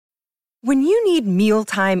When you need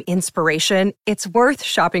mealtime inspiration, it's worth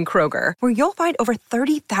shopping Kroger, where you'll find over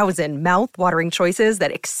 30,000 mouth-watering choices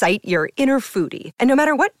that excite your inner foodie. And no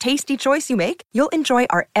matter what tasty choice you make, you'll enjoy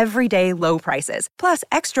our everyday low prices, plus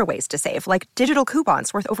extra ways to save, like digital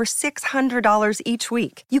coupons worth over $600 each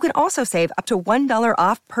week. You can also save up to $1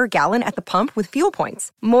 off per gallon at the pump with fuel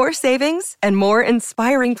points. More savings and more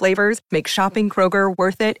inspiring flavors make shopping Kroger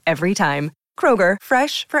worth it every time. Kroger,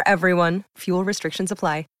 fresh for everyone. Fuel restrictions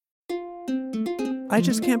apply. I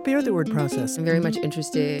just can't bear the word process. I'm very much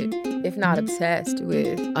interested, if not obsessed,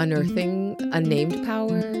 with unearthing unnamed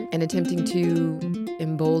power and attempting to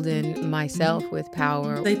embolden myself with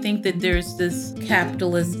power. I think that there's this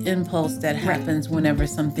capitalist impulse that happens whenever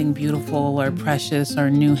something beautiful or precious or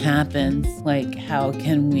new happens. Like, how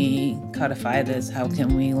can we codify this? How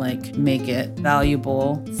can we, make it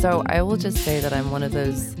valuable? So I will just say that I'm one of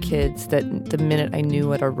those kids that the minute I knew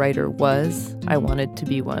what a writer was, I wanted to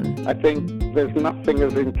be one. I think there's nothing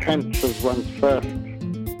as intense as one's first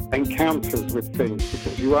encounters with things,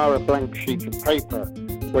 because you are a blank sheet of paper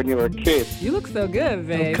when you're a kid. You look so good,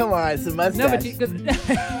 babe. Oh, come on, it's a mustache. No, but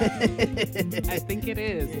I think it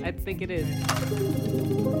is.